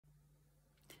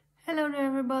Hello to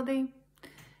everybody.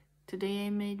 Today I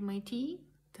made my tea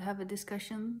to have a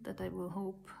discussion that I will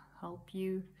hope help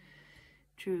you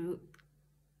through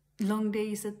long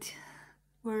days at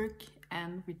work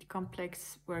and with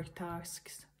complex work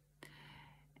tasks.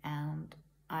 And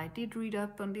I did read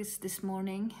up on this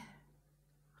morning,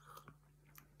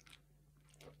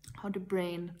 how the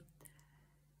brain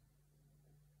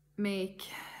make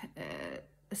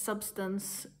a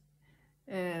substance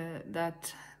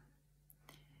that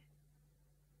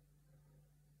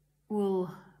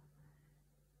will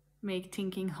make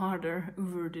thinking harder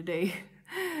over the day.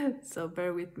 So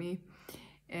bear with me.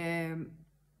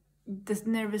 The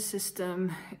nervous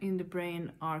system in the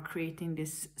brain are creating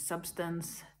this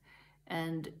substance,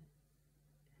 and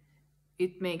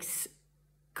it makes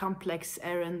complex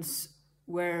errands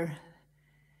where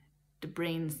the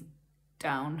brain's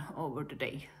down over the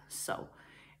day. So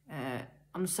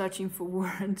I'm searching for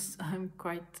words. I'm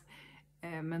quite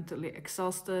mentally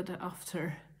exhausted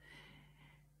after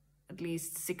at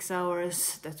least 6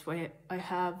 hours. That's why I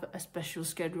have a special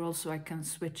schedule, so I can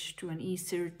switch to an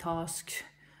easier task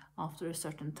after a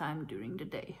certain time during the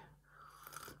day.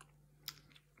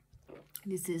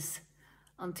 This is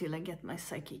until I get my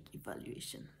psychic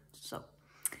evaluation. So,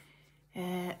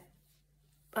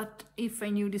 but if I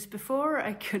knew this before,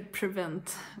 I could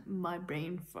prevent my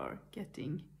brain from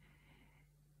getting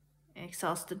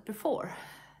exhausted before.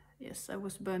 Yes, I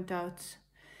was burnt out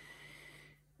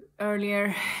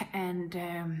earlier, and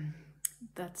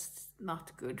that's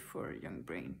not good for a young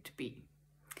brain to be.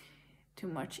 Too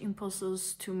much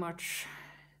impulses, too much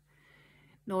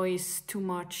noise, too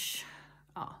much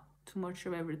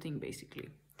of everything basically.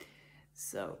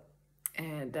 So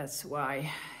that's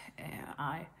why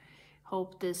I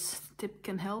hope this tip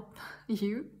can help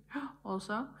you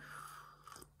also.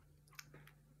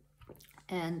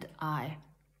 And I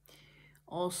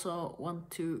also want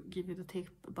to give you the tip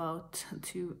about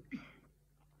to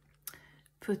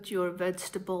put your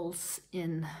vegetables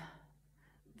in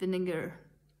vinegar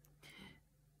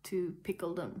to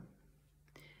pickle them.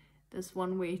 That's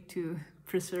one way to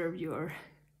preserve your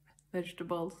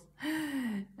vegetables.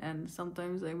 And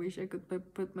sometimes I wish I could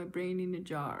put my brain in a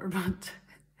jar, but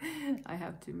I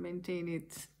have to maintain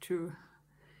it through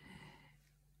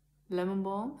lemon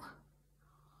balm.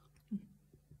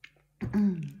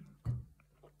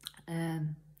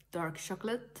 Dark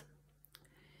chocolate,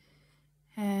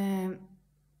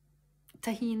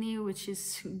 tahini, which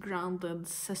is grounded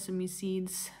sesame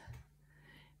seeds,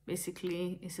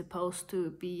 basically is supposed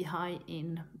to be high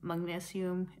in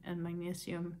magnesium, and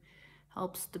magnesium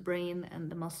helps the brain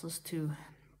and the muscles to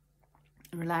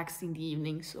relax in the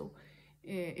evening. So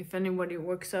if anybody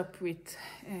wakes up with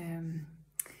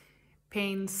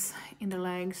pains in the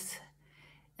legs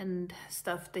and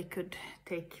stuff, they could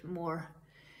take more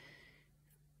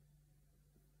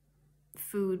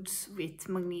foods with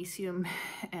magnesium.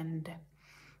 And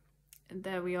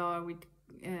there we are with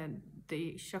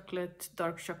the chocolate,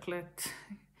 dark chocolate,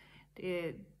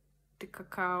 the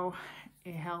cacao,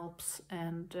 it helps.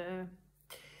 And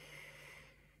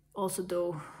also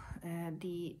though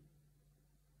the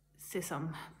sesame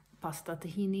pasta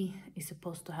tahini is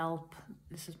supposed to help.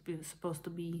 This is supposed to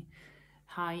be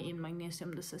high in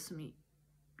magnesium, the sesame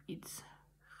seeds.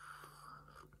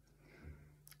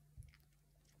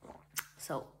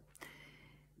 So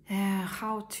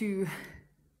how to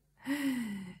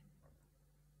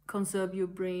conserve your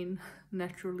brain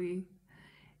naturally,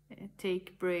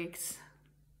 take breaks,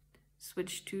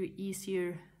 switch to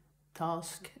easier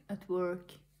task at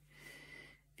work.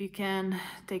 If you can,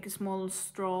 take a small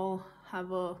stroll,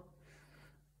 have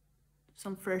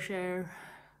some fresh air.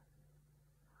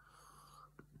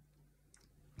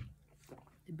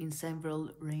 There've been several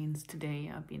rains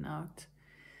today. I've been out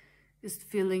just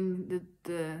feeling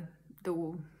the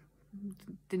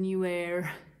new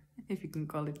air, if you can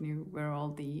call it new, where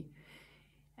all the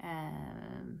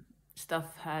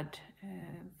stuff had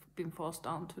been forced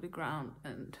down to the ground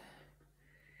and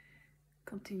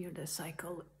continue the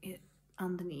cycle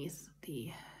underneath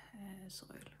the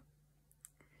soil.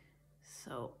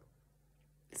 So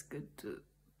it's good to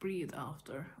breathe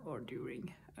after or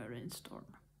during a rainstorm.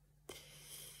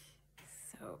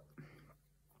 So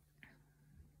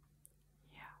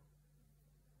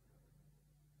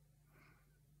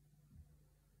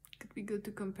could be good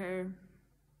to compare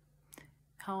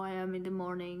how I am in the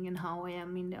morning and how I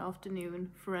am in the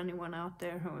afternoon, for anyone out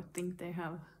there who think they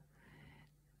have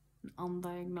an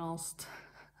undiagnosed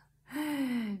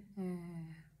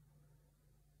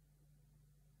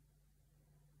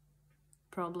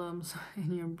problems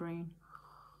in your brain.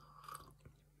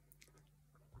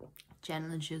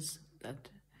 Challenges that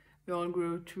we all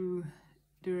grow through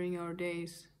during our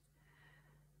days.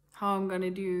 How I'm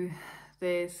gonna do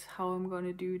this, how I'm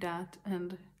gonna do that,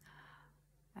 and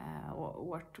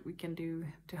what we can do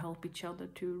to help each other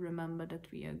to remember that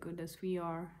we are good as we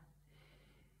are.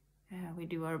 We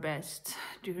do our best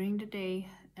during the day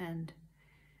and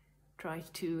try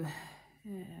to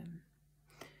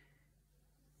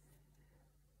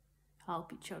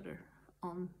help each other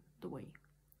on the way.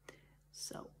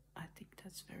 So I think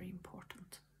that's very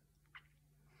important.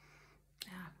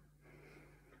 Yeah.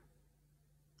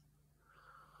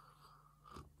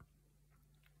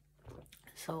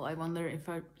 So I wonder if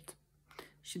I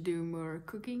should do more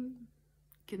cooking.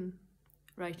 You can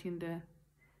write in the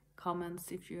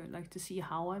comments if you like to see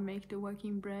how I make the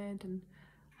working bread and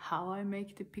how I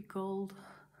make the pickled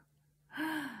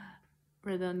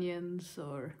red onions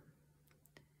or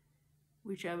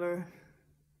whichever.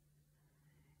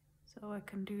 So I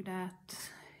can do that,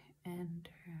 and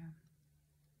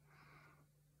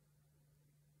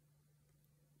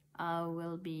I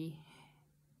will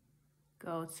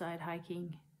go outside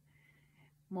hiking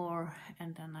more,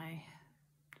 and then I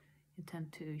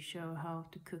intend to show how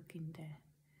to cook in the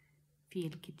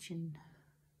field kitchen,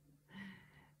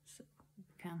 so you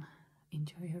can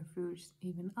enjoy your foods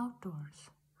even outdoors.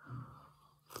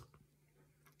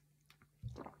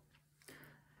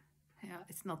 Yeah,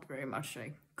 it's not very much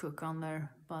I cook on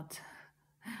there, but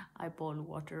I boil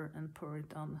water and pour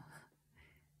it on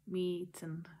meat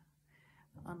and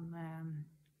on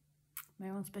my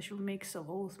own special mix of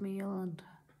oatmeal and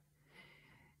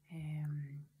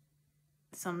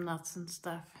some nuts and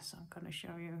stuff. So I'm gonna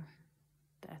show you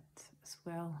that as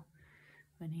well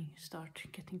when you start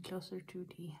getting closer to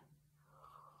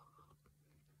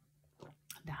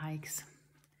the hikes.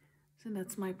 So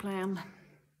that's my plan.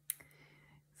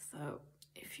 So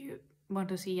if you want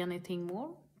to see anything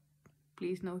more,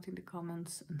 please note in the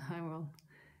comments and I will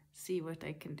see what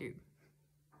I can do.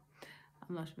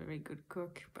 I'm not a very good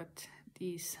cook, but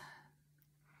these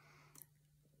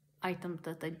items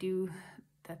that I do,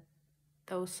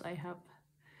 those I have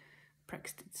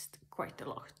practiced quite a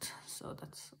lot, so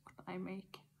that's what I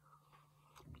make.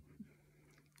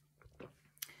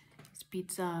 It's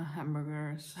pizza,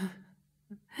 hamburgers,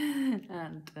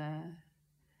 and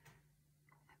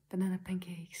banana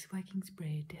pancakes, Vikings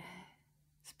bread,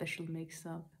 special mix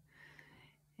of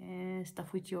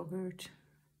stuff with yogurt,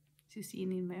 as you've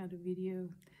seen in my other video,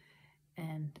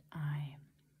 and I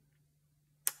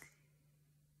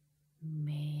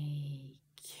make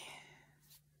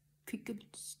pickled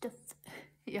stuff.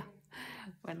 Yeah,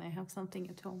 when I have something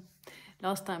at home.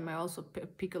 Last time I also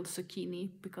pickled zucchini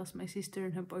because my sister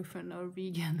and her boyfriend are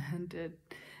vegan, and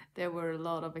there were a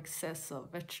lot of excess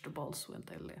of vegetables when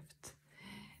they left.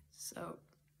 So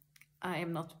I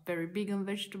am not very big on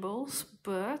vegetables,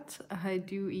 but I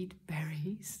do eat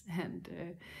berries,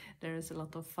 and there is a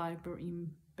lot of fiber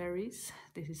in berries.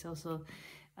 This is also,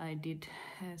 I did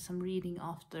some reading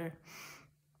after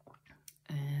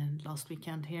and last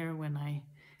weekend here when I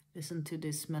listened to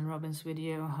this Mel Robbins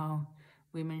video, how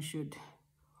women should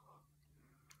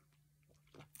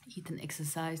eat and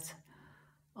exercise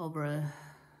over a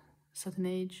certain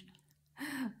age.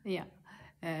 Yeah,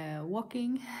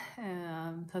 walking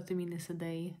 30 minutes a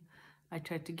day. I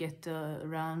try to get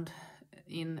around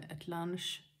in at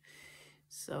lunch,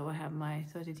 so I have my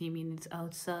 30 minutes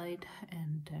outside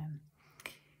and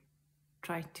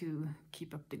try to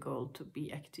keep up the goal to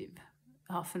be active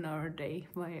half an hour a day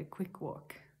by a quick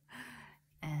walk,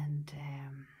 and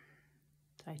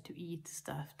try to eat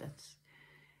stuff that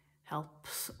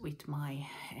helps with my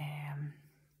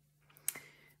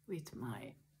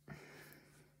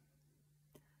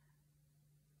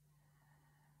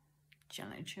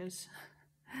challenges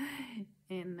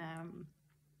in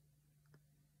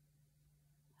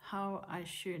how I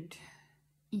should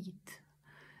eat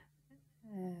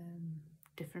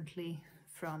differently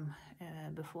from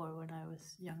before when I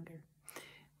was younger.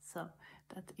 So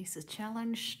that is a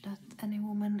challenge that any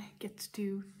woman gets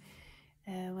to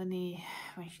when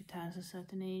she turns a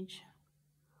certain age.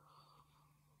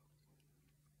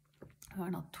 We're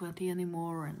not 20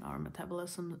 anymore, and our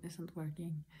metabolism isn't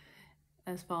working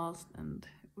as fast, and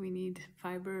we need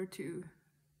fiber to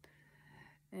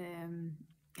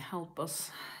help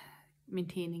us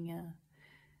maintaining a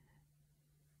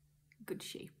good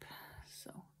shape.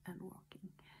 So, and walking.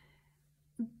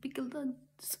 Pickled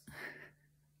nuts.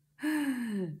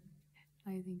 I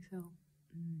think so.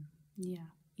 Yeah,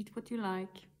 eat what you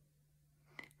like.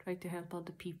 Try to help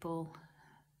other people,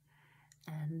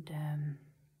 and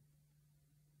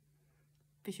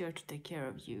be sure to take care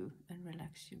of you and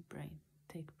relax your brain.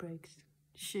 Take breaks.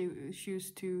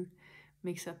 Choose to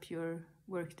mix up your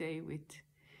workday with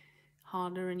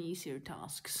harder and easier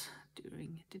tasks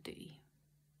during the day.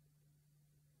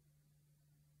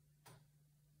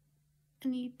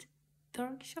 And eat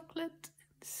dark chocolate,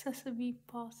 sesame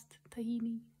paste,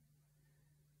 tahini.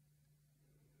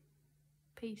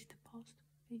 Paste.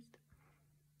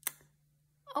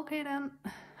 Okay then,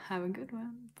 have a good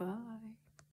one, bye.